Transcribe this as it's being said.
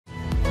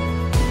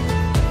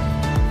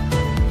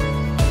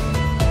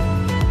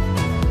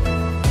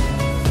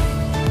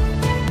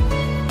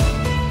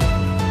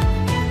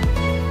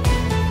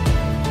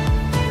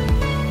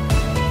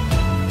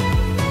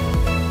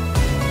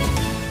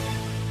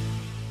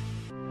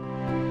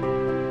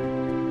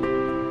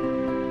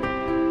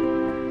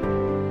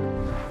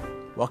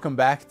Welcome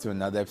back to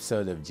another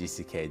episode of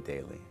GCK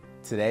Daily.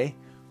 Today,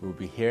 we'll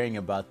be hearing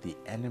about the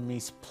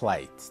enemy's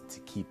plight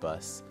to keep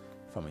us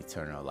from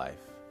eternal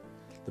life.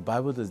 The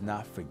Bible does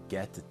not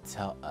forget to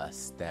tell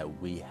us that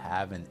we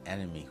have an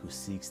enemy who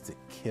seeks to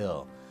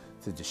kill,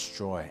 to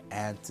destroy,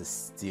 and to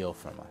steal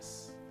from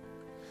us.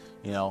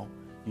 You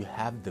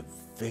have the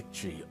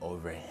victory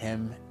over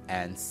him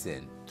and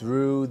sin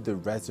through the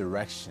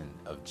resurrection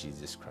of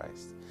Jesus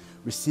Christ.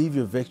 Receive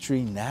your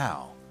victory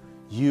now.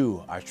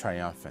 You are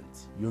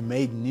triumphant. You're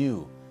made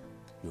new.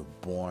 You're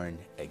born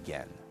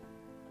again.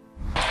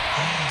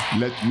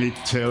 Let me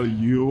tell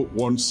you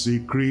one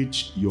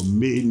secret you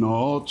may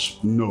not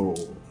know.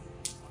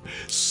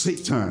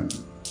 Satan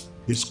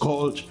is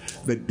called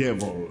the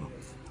devil.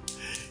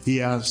 He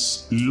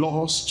has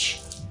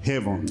lost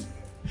heaven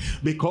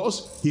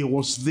because he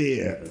was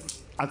there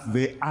at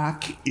the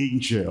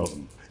archangel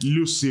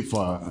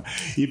Lucifer.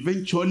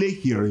 Eventually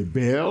he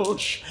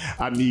rebelled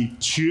and he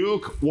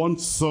took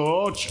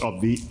 1/3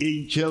 of the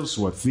angels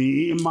with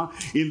him.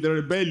 In the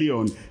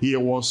rebellion he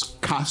was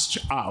cast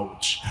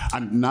out,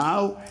 and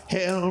now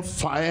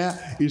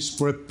hellfire is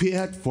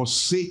prepared for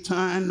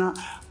Satan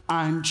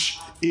and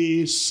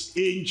his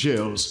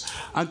angels.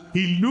 And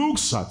he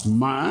looks at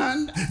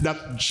man,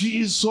 that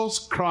Jesus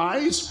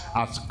Christ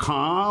has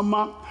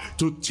come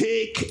to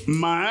take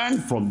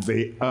man from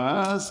the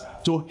earth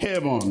to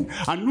heaven.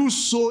 And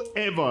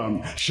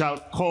whosoever shall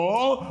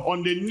call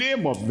on the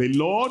name of the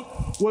Lord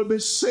will be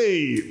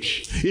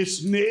saved.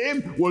 His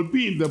name will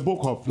be in the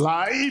book of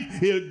life.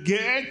 He'll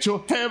get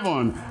to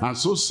heaven. And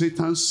so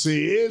Satan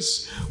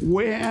says,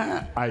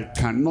 where I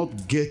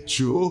cannot get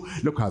to,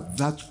 look at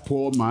that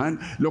poor man,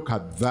 look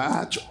at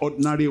that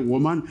ordinary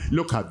woman,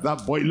 look at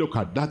that boy, look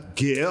at that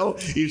girl,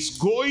 is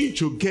going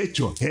to get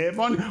to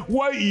heaven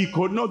where he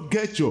could not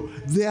get to.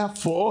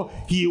 Therefore,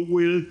 he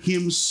will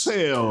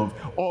himself,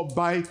 or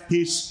by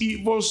his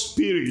evil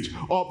spirit,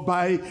 or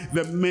by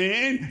the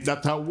men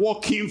that are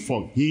working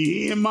for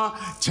him,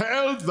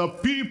 tell the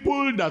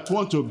people that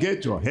want to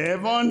get to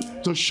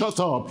heaven to shut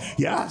up.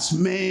 He has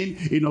men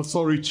in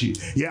authority.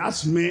 He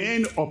has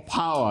men of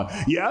power.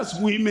 He has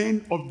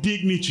women of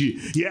dignity.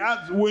 He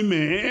has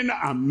women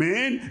and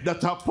men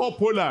that are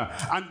popular,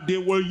 and they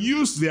will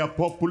use their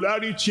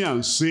popularity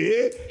and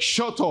say,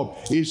 shut up.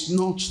 It's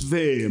not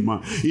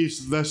them.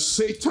 It's the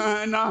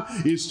Satan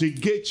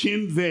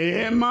instigating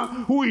them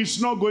who is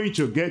not going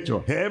to get to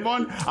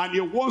heaven, and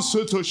he wants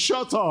you to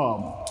shut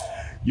up.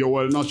 You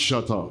will not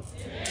shut up.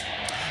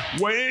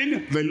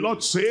 When the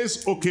Lord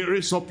says, okay,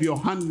 raise up your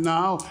hand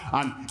now,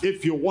 and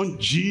if you want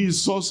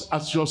Jesus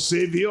as your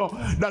Savior,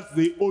 that's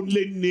the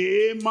only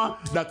name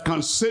that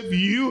can save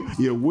you,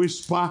 you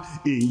whisper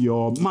in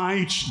your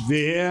mind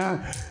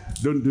there,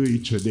 don't do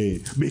it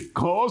today,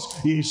 because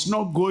he's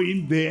not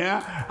going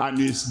there, and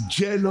he's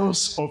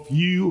jealous of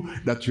you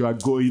that you are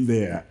going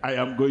there. I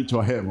am going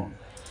to heaven.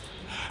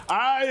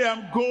 I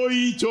am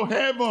going to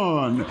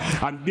heaven.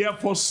 And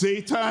therefore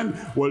Satan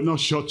will not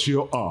shut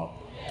you up.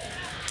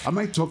 Am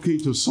I talking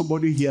to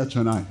somebody here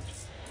tonight?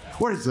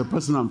 Where is the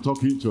person I'm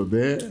talking to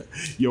there?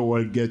 You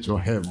will get to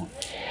heaven.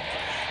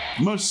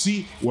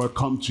 Mercy will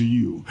come to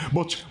you.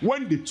 But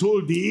when they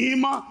told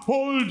him,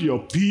 hold your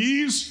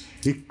peace,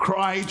 he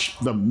cried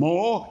the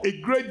more a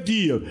great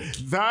deal,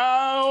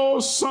 thou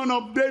son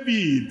of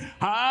David,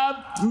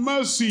 have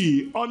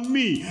mercy on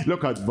me.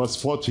 Look at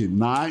verse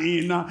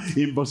 49.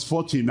 In verse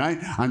 49,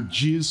 and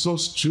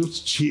Jesus stood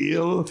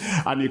still,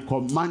 and he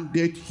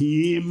commanded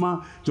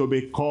him to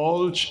be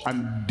called,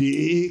 and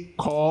they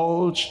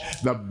called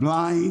the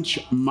blind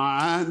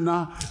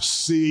man,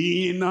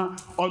 saying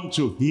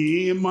unto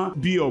him,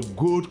 be of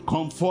good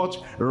comfort,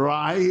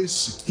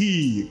 rise,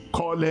 he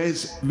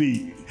calleth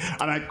thee.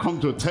 And I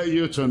come to tell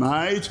you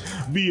tonight,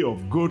 be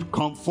of good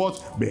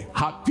comfort, be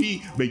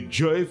happy, be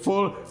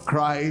joyful.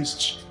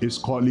 Christ is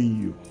calling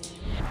you.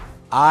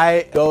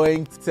 I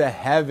going to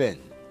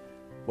heaven.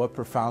 What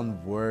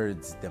profound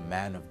words the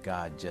man of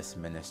God just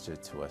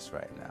ministered to us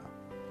right now.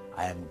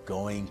 I am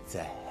going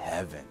to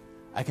heaven.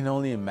 I can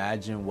only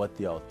imagine what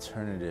the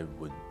alternative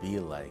would be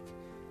like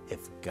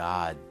if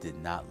God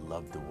did not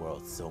love the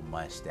world so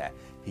much that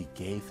he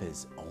gave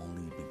his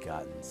only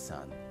begotten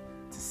Son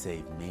to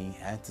save me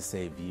and to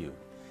save you,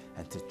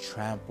 and to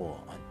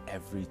trample on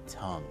every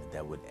tongue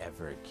that would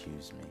ever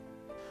accuse me.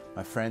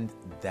 My friend,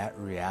 that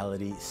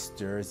reality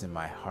stirs in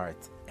my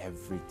heart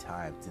every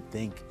time to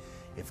think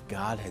if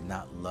God had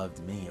not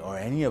loved me or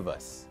any of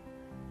us,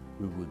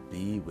 we would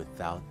be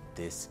without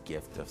this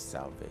gift of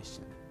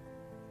salvation.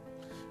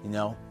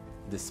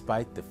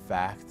 Despite the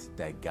fact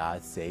that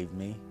God saved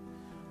me,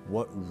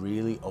 what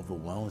really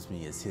overwhelms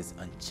me is his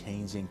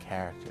unchanging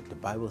character. The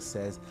Bible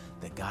says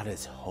that God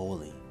is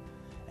holy.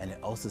 And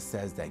it also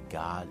says that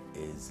God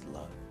is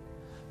love.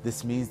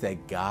 This means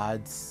that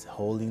God's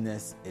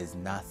holiness is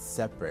not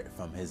separate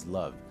from his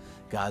love.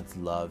 God's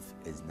love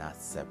is not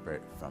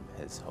separate from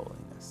his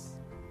holiness.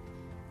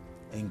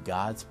 In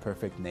God's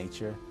perfect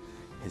nature,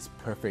 his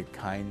perfect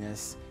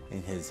kindness,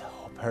 in his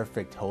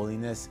perfect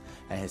holiness,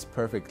 and his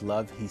perfect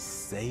love, he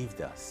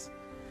saved us.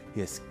 He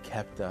has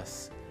kept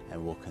us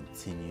and will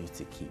continue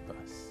to keep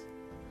us.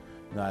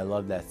 I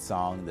love that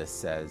song that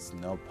says,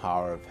 no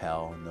power of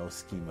hell, no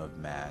scheme of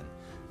man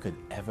could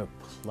ever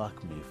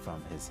pluck me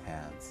from his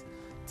hands.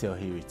 Till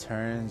he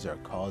returns or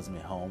calls me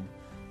home,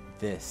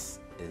 this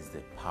is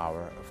the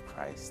power of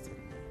Christ in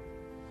me.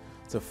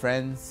 So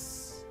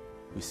friends,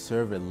 we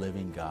serve a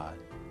living God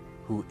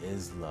who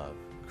is love,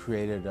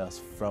 created us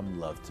from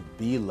love, to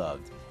be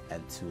loved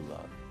and to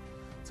love.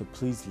 So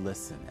please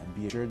listen and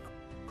be assured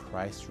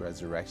Christ's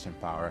resurrection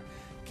power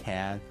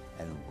can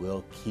and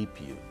will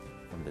keep you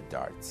from the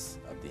darts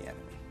of the enemy.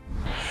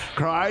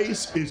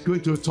 Christ is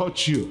going to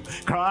touch you.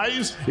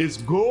 Christ is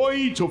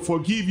going to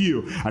forgive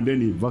you. And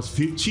then in verse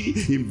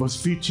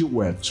 50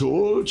 we're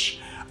told,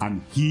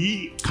 and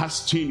he,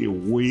 casting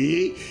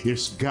away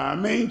his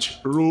garment,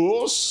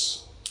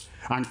 rose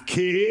and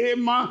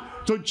came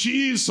to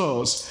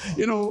Jesus.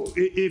 You know,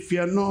 if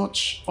you're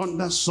not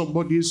under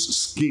somebody's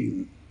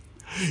skin,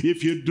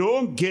 if you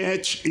don't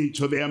get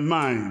into their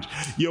mind,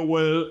 you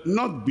will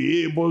not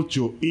be able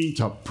to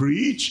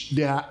interpret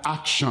their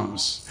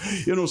actions.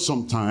 You know,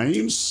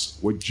 sometimes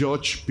we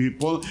judge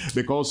people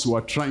because we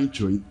are trying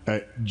to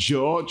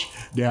judge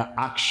their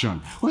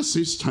action. Why is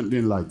he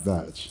standing like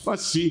that? Why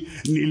is he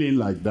kneeling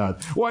like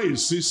that? Why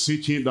is he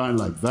sitting down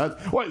like that?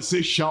 Why is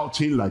he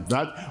shouting like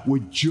that?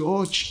 We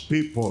judge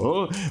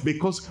people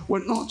because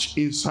we're not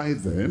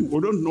inside them.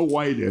 We don't know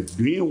why they're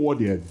doing what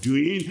they're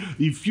doing.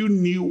 If you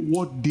knew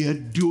what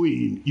they're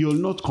doing, you'll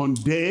not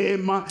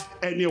condemn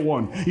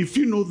anyone. If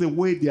you know the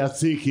way they are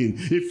thinking,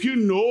 if you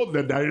know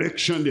the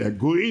direction they are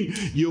going,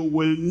 you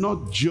will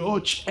not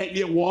judge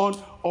anyone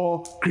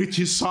or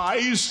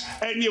criticize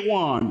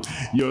anyone.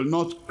 You'll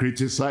not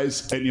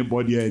criticize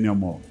anybody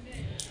anymore.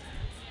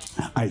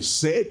 I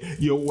said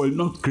you will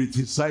not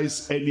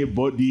criticize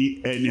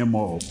anybody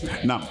anymore.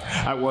 Now,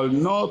 I will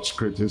not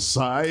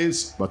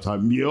criticize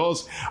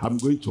Bartimaeus. I'm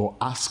going to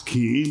ask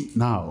him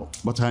now.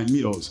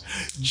 Bartimaeus,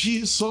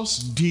 Jesus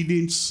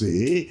didn't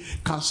say,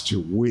 cast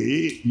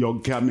away your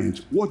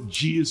garment. What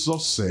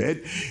Jesus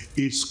said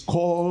is,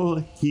 call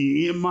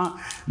him,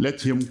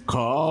 let him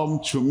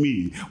come to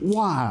me.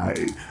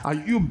 Why are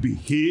you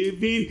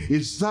behaving?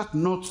 Is that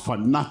not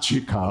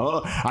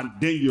fanatical? And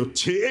then you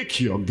take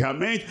your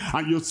garment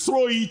and you throw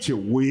it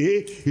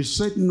away. He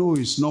said, no,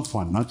 it's not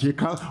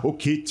fanatical.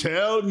 Okay,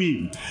 tell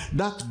me,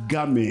 that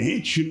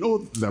garment, you know,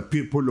 the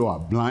people who are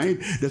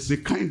blind, there's a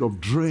kind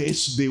of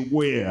dress they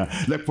wear.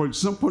 Like, for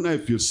example, now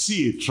if you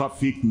see a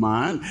traffic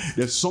man,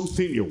 there's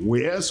something he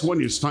wears when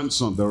he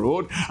stands on the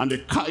road and the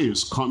car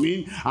is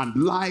coming and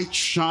light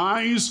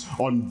shines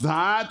on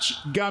that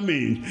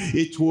garment.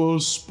 It will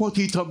spot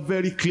it up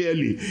very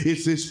clearly.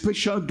 It's a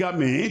special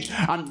garment,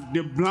 and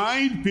the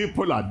blind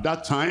people at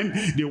that time,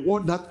 they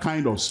wore that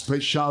kind of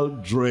special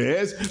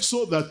dress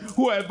so that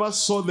whoever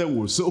saw them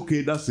would say,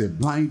 okay, that's a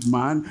blind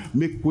man,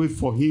 make way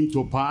for him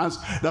to pass.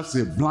 That's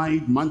a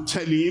blind man,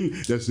 tell him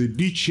there's a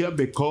ditch here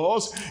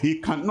because he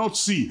cannot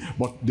see.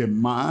 But the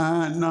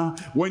man,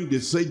 when they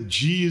said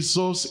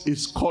Jesus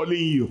is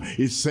calling you,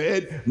 he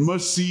said,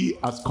 mercy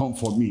has come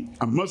for me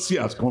and mercy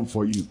has come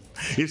for you.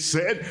 He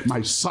said,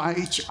 my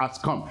sight has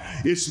come.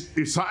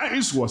 His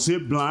eyes were still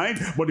blind,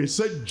 but he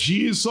said,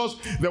 Jesus,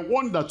 the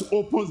one that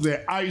opens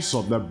the eyes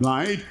of the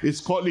blind, is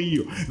calling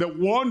you. The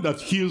one that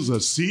heals the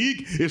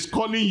sick is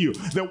calling you.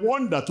 The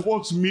one that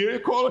works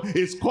miracle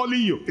is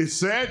calling you. He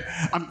said,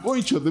 I'm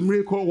going to the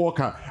miracle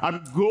worker.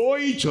 I'm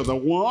going to the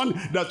one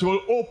that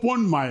will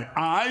open my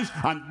eyes,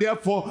 and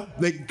therefore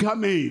the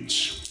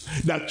garment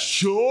that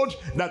showed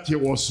that he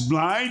was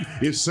blind,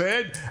 he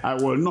said, I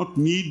will not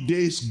need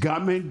this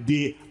garment,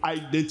 the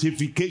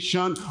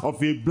identification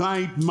of a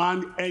blind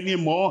man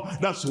anymore.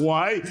 That's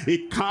why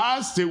he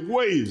cast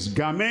away his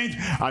garment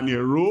and he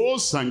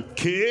rose and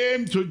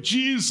came to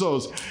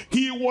Jesus.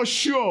 He was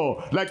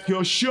sure, like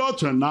you're sure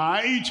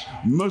tonight,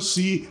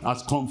 mercy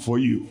has come for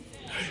you.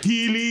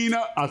 Healing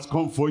has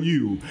come for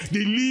you.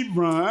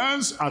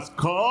 Deliverance has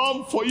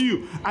come for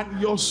you. And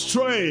your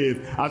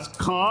strength has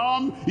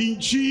come in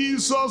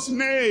Jesus'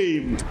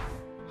 name.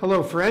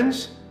 Hello,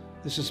 friends.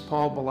 This is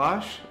Paul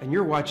Balash, and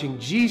you're watching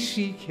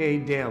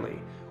GCK Daily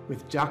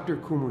with Dr.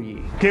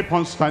 Kumuyi. Keep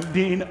on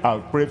standing.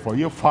 I'll pray for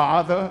you,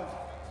 Father.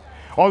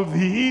 All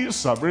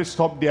these have raised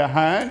up their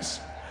hands,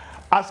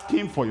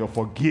 asking for your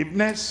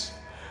forgiveness,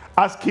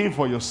 asking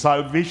for your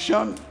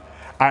salvation.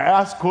 I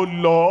ask, oh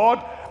Lord,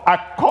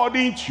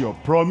 according to your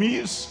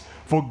promise,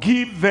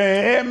 forgive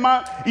them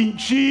in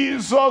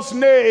Jesus'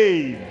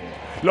 name.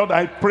 Lord,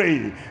 I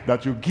pray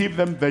that you give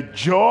them the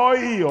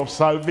joy of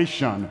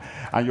salvation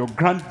and you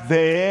grant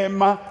them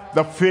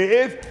the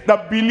faith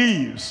that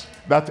believes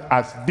that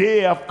as they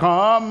have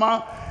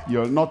come,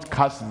 you'll not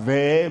cast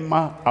them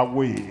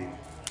away.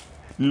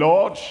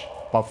 Lord,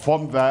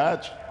 perform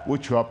that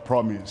which you have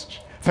promised.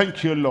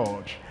 Thank you,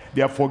 Lord.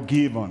 They are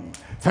forgiven.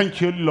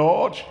 Thank you,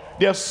 Lord.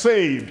 They are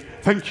saved.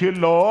 Thank you,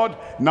 Lord.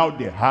 Now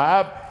they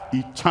have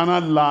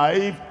eternal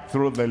life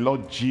through the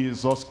Lord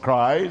Jesus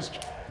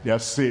Christ, their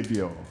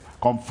Savior.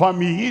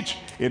 Confirm it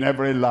in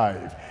every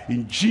life.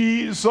 In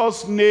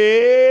Jesus'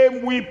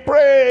 name we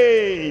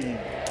pray.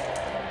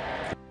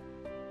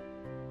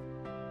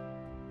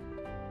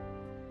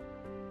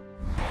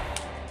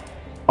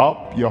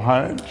 up your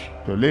hand,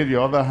 to lay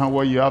the other hand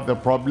where you have the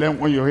problem.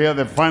 When you hear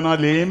the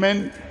final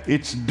amen,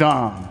 it's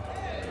done.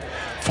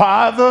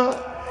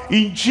 Father,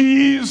 in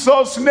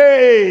Jesus'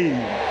 name,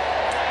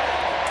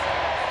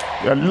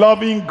 you're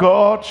loving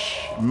God,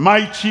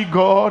 mighty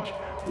God,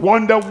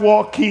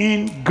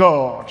 wonder-working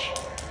God.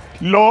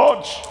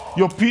 Lord,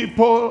 your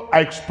people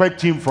are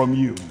expecting from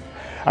you.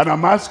 And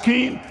I'm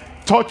asking,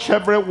 touch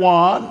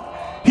everyone,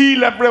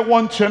 heal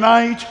everyone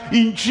tonight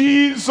in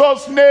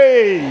Jesus'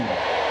 name.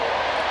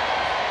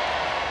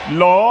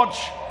 Lord,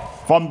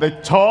 from the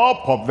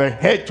top of the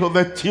head to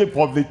the tip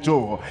of the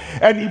toe,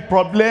 any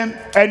problem,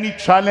 any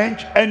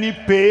challenge, any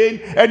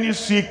pain, any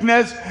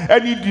sickness,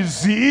 any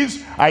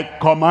disease, I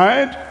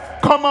command,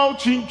 come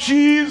out in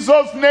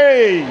Jesus'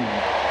 name.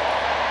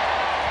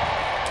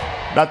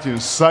 That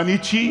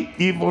insanity,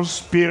 evil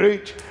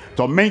spirit,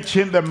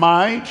 tormenting the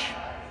mind,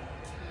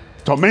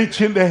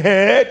 tormenting the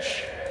head,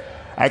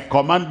 I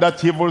command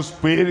that evil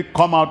spirit,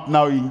 come out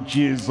now in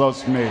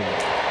Jesus' name.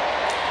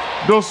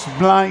 Those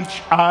blind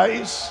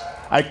eyes,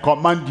 I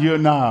command you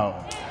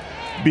now,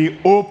 be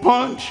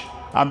opened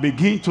and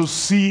begin to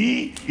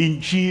see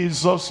in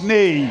Jesus'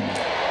 name.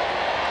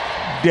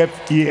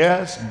 Deaf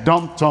ears,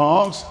 dumb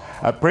tongues,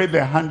 I pray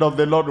the hand of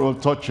the Lord will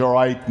touch you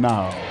right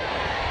now.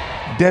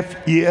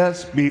 Deaf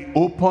ears, be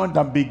opened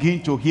and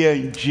begin to hear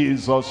in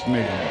Jesus'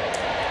 name.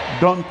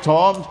 Dumb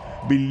tongues,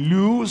 be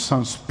loose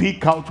and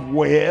speak out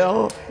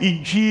well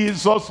in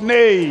Jesus'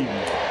 name.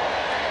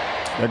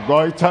 The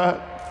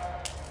goiter,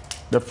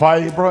 the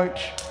fibroid,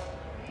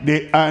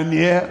 the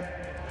hernia,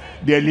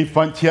 the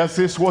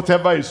elephantiasis,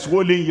 whatever is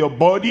swelling your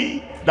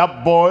body,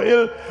 that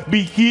boil,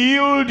 be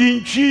healed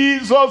in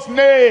Jesus'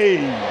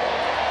 name.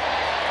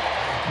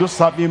 Those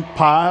having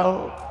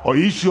pile or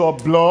issue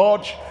of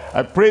blood,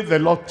 I pray the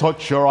Lord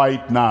touch you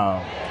right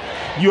now.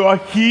 You are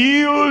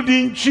healed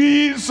in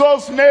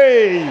Jesus'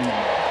 name.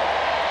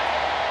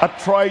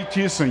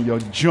 Arthritis in your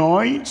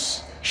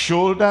joints,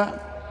 shoulder,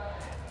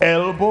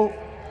 elbow,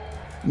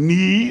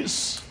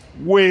 knees,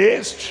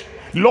 waist,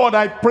 Lord,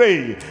 I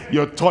pray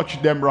you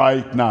touch them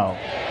right now.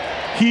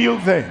 Heal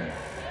them.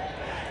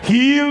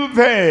 Heal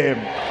them.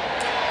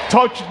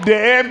 Touch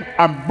them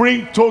and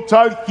bring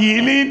total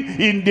healing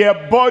in their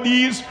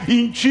bodies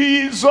in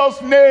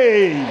Jesus'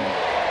 name.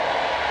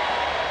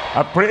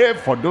 I pray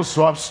for those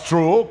who have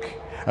stroke.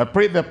 I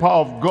pray the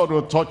power of God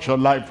will touch your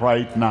life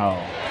right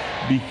now.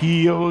 Be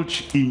healed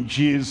in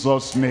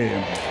Jesus'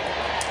 name.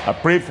 I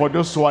pray for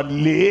those who are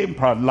lame,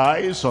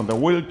 paralyzed, on the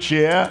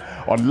wheelchair,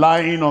 or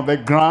lying on the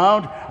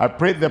ground. I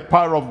pray the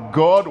power of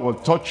God will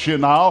touch you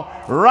now.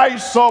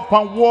 Rise up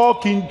and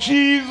walk in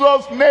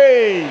Jesus'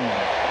 name.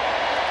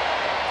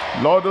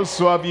 Lord, those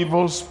who have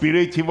evil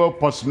spirit, evil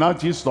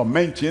personalities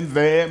tormenting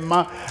them,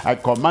 I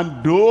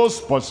command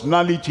those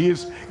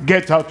personalities,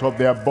 get out of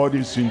their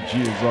bodies in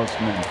Jesus'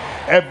 name.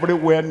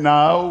 Everywhere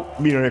now,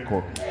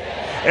 miracle.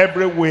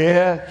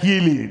 Everywhere,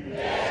 healing.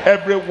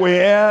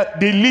 Everywhere,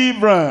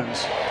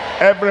 deliverance.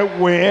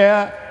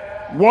 Everywhere,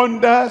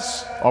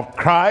 wonders of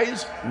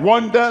Christ,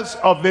 wonders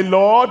of the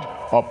Lord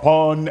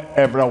upon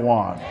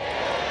everyone.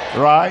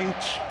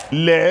 Right,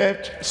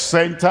 left,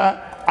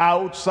 center,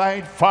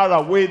 outside, far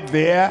away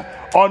there,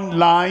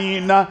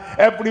 online,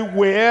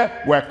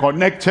 everywhere we're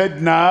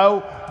connected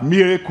now.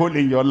 Miracle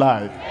in your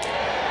life,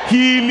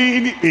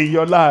 healing in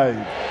your life,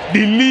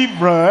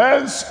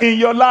 deliverance in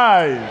your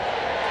life.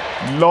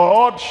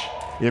 Lord,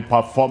 a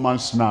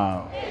performance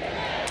now,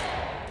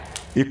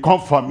 a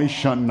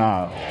confirmation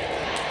now,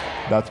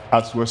 that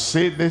as we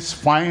say this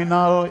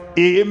final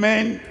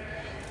amen,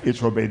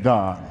 it will be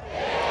done.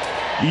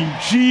 In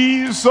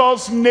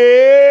Jesus'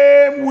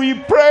 name we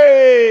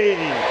pray.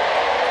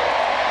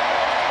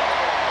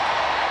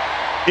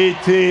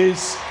 It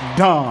is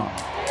done.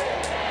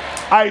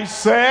 I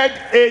said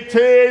it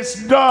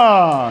is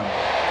done.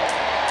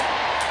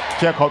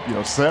 Check up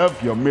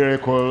yourself. Your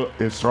miracle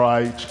is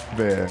right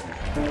there.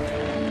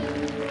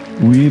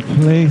 We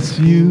place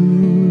you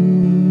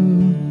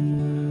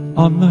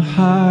on the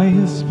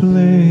highest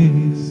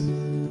place,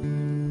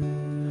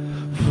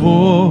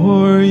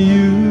 for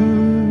you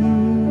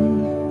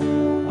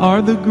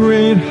are the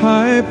great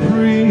high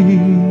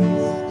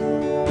priest.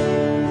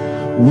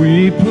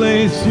 We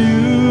place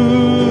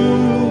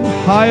you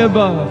high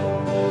above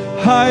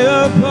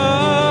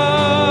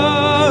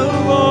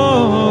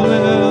all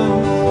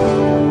else,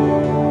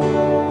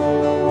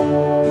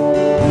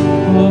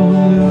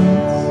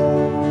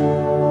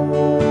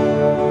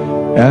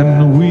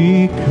 and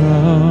we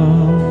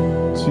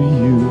come to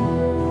you.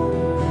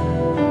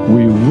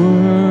 We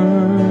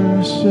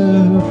worship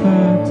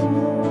at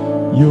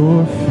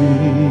your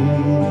feet.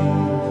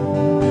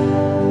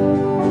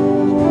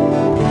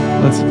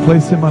 Let's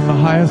place him on the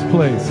highest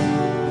place.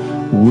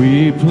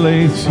 We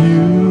place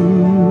you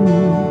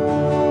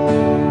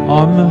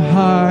on the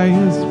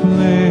highest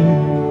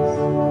place,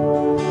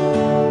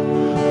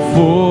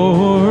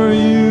 for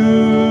you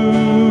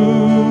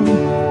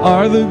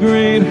are the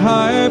great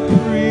high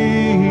priest.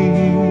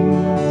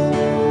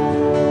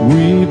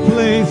 We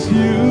place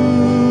you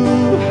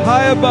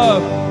high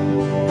above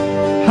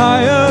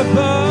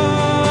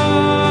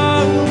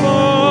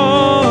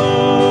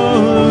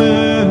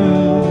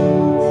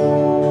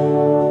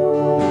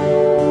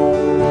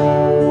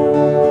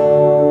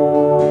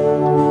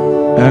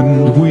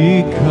and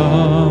we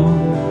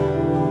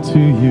come to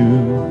you.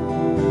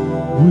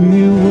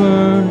 We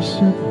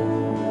worship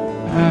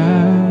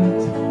at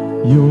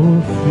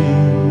your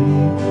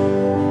feet.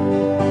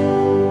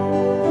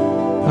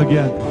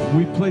 Again,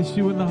 we place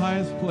you in the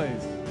highest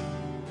place.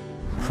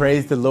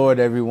 Praise the Lord,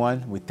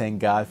 everyone. We thank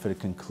God for the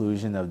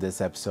conclusion of this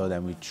episode,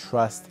 and we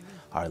trust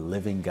our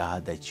living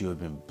God that you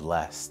have been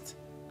blessed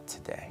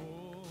today.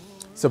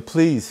 So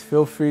please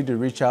feel free to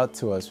reach out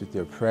to us with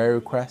your prayer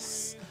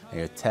requests and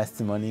your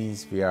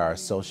testimonies via our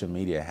social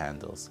media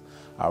handles.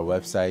 Our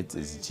website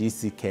is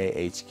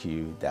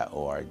gckhq.org.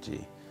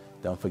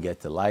 Don't forget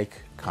to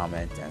like,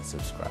 comment, and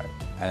subscribe.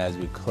 And as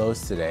we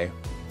close today,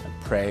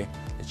 I pray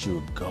that you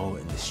will go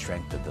in the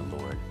strength of the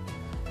Lord,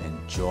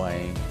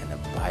 enjoying and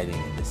abiding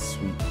in the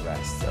sweet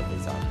rest of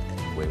his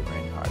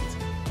unwavering heart.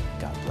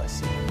 God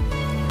bless you.